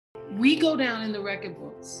We go down in the record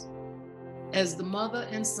books as the mother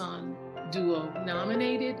and son duo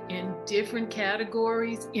nominated in different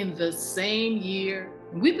categories in the same year.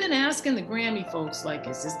 We've been asking the Grammy folks, like,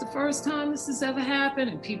 is this the first time this has ever happened?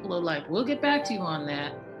 And people are like, we'll get back to you on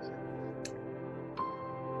that.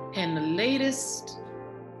 And the latest,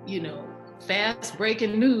 fast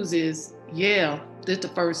breaking news is, yeah, this is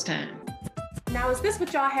the first time. Now, is this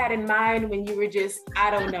what y'all had in mind when you were just, I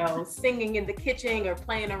don't know, singing in the kitchen or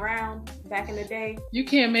playing around back in the day? You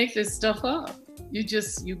can't make this stuff up. You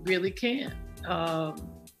really can't.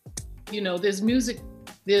 There's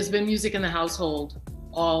been music in the household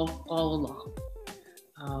all along.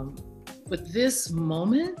 But this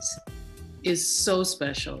moment is so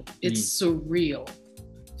special. It's surreal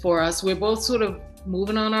for us. We're both sort of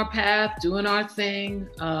moving on our path, doing our thing,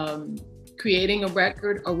 creating a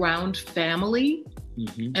record around family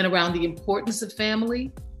and around the importance of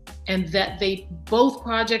family, and that both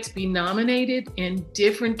projects be nominated in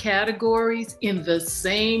different categories in the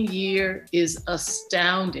same year is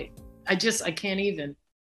astounding. I can't even.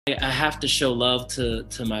 I have to show love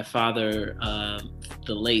to my father,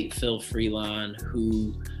 the late Phil Freelon,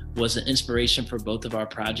 who was an inspiration for both of our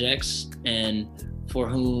projects, and for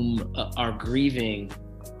whom our grieving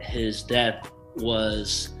his death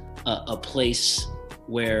was a place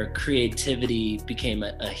where creativity became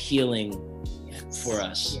a healing for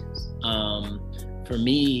us. Yes. For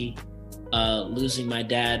me, losing my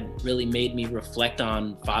dad really made me reflect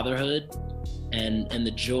on fatherhood and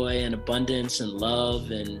the joy and abundance and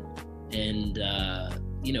love and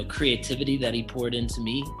creativity that he poured into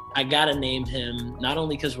me. I gotta name him, not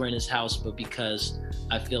only because we're in his house, but because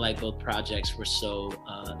I feel like both projects were so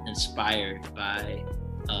inspired by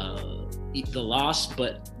the loss,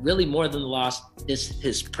 but really more than the loss is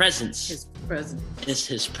his presence. His presence. It's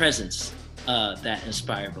his presence that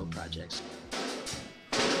inspired both projects.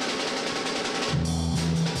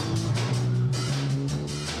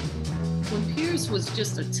 When Pierce was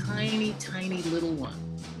just a tiny, tiny little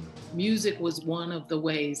one, music was one of the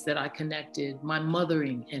ways that I connected my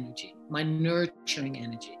mothering energy, my nurturing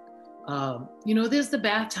energy. There's the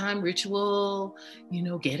bath time ritual,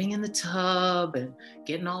 getting in the tub and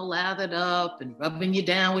getting all lathered up and rubbing you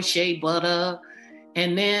down with shea butter,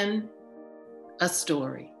 and then a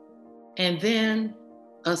story, and then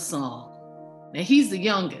a song. Now, he's the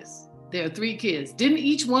youngest. There are 3 kids. Didn't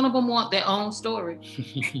each one of them want their own story?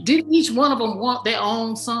 Didn't each one of them want their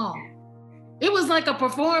own song? It was like a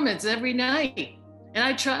performance every night. And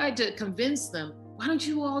I tried to convince them, why don't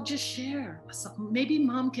you all just share a song? Maybe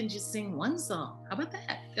mom can just sing one song. How about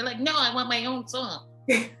that? They're like, no, I want my own song.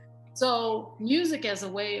 So music as a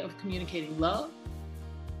way of communicating love,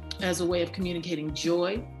 as a way of communicating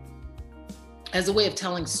joy, as a way of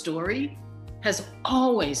telling story, has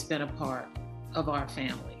always been a part of our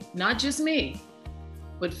family. Not just me,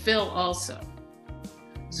 but Phil also.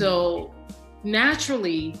 So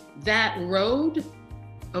naturally, that road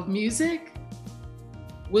of music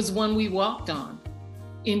was one we walked on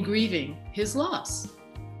in grieving his loss.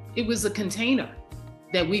 It was a container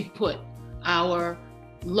that we put our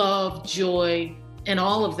love, joy, and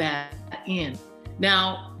all of that in.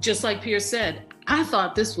 Now, just like Pierce said, I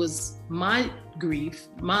thought this was my grief,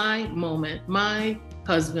 my moment, my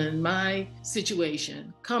husband, my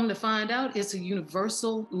situation. Come to find out, it's a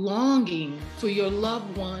universal longing for your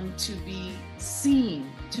loved one to be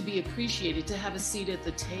seen, to be appreciated, to have a seat at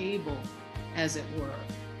the table, as it were.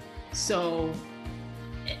 So,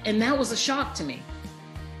 and that was a shock to me,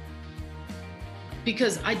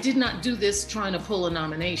 because I did not do this trying to pull a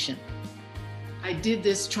nomination. I did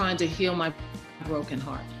this trying to heal my broken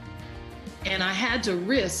heart. And I had to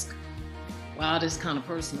risk, wow, this is kind of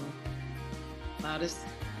personal. Wow,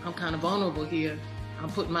 I'm kind of vulnerable here. I'm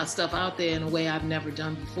putting my stuff out there in a way I've never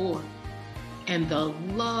done before. And the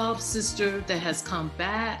love, sister, that has come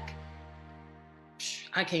back,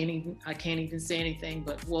 I can't even say anything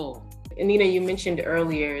but whoa. Nnenna, you mentioned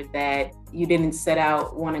earlier that you didn't set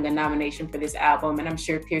out wanting a nomination for this album, and I'm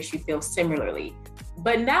sure, Pierce, you feel similarly.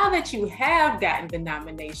 But now that you have gotten the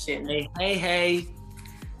nomination, hey,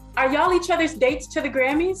 are y'all each other's dates to the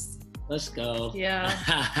Grammys? Let's go.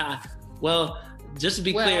 Yeah. Well, just to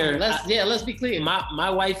be clear. Let's be clear. My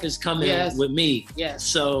wife is coming with me. Yes.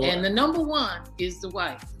 So. And the number one is the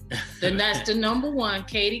wife. Then that's the number one.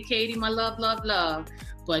 Katie, my love.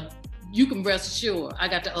 But you can rest assured, I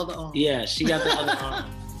got the other arm. Yeah, she got the other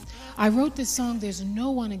arm. I wrote this song, There's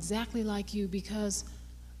No One Exactly Like You, because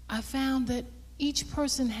I found that each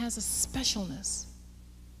person has a specialness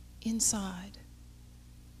inside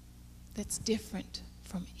that's different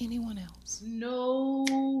from anyone else. No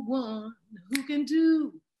one who can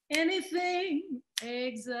do anything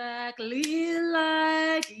exactly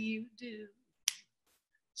like you do.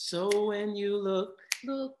 So when you look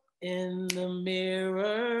Look in the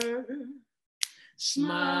mirror,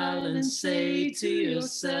 smile and say to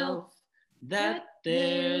yourself that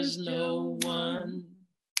there's no one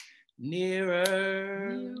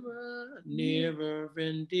nearer, nearer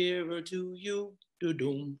and dearer to you.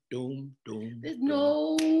 Doom, doom, doom. There's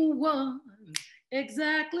no one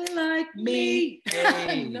exactly like me.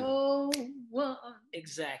 Hey. No one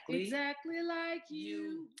Exactly like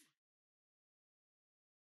you.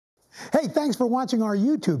 Hey, thanks for watching our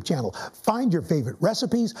YouTube channel. Find your favorite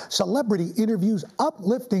recipes, celebrity interviews,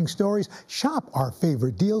 uplifting stories, shop our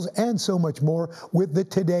favorite deals, and so much more with the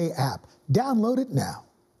Today app. Download it now.